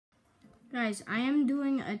Guys, I am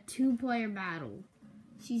doing a 2-player battle.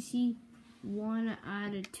 CC 1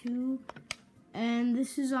 out of 2. And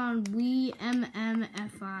this is on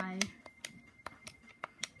wiimmfi.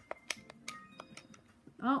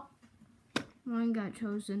 Oh, one got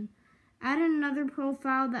chosen. Add another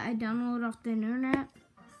profile that I downloaded off the internet.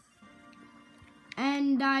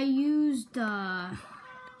 And I used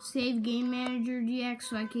Save Game Manager GX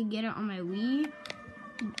so I could get it on my Wii.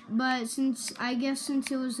 But since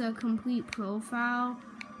it was a complete profile,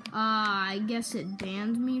 I guess it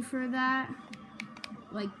banned me for that.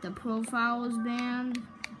 Like the profile was banned.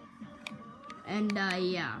 And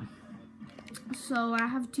yeah. So I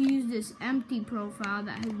have to use this empty profile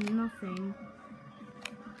that has nothing.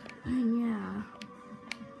 And yeah.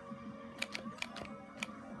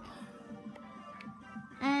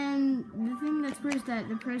 And the thing that's worse is that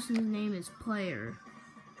the person's name is Player.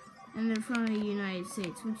 And they're from the United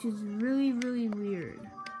States, which is really, really weird.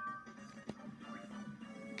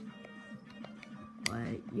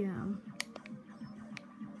 But yeah.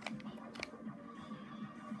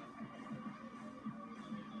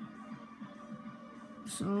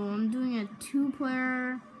 So I'm doing a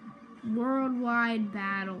 2-player worldwide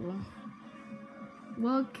battle.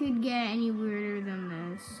 What could get any weirder than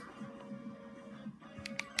this?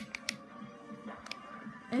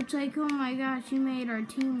 It's like, oh my gosh, you made our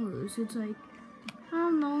team lose. It's like,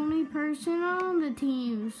 I'm the only person on the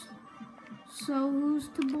teams. So who's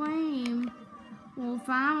to blame? Well, if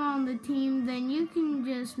I'm on the team, then you can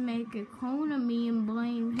just make a clone of me and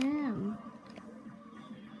blame him.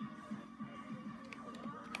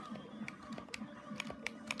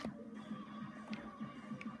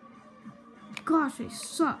 Gosh, I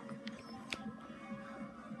suck.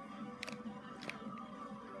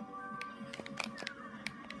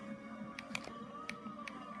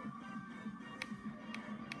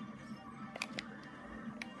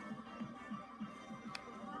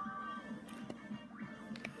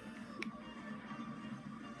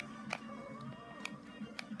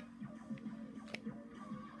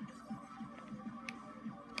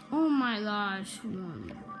 Oh my gosh.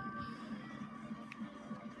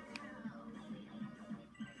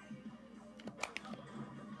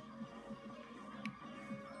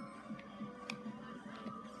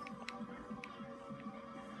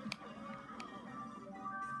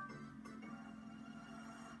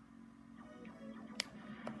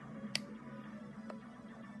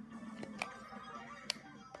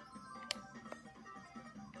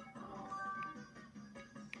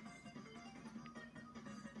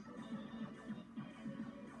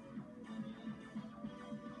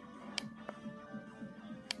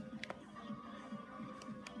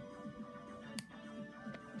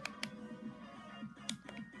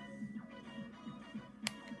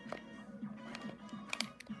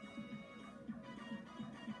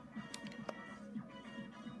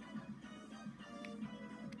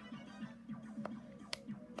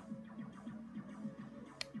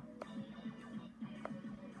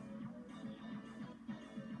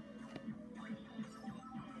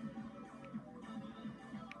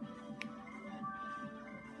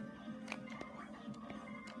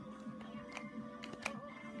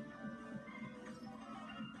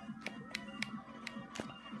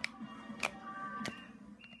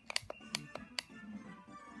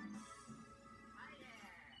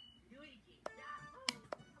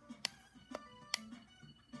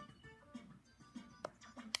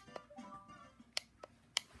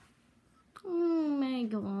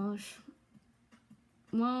 Gosh.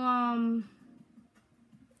 Well,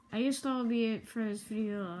 I guess that'll be it for this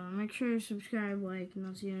video. Make sure to subscribe, like, and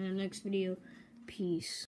I'll see you in the next video. Peace.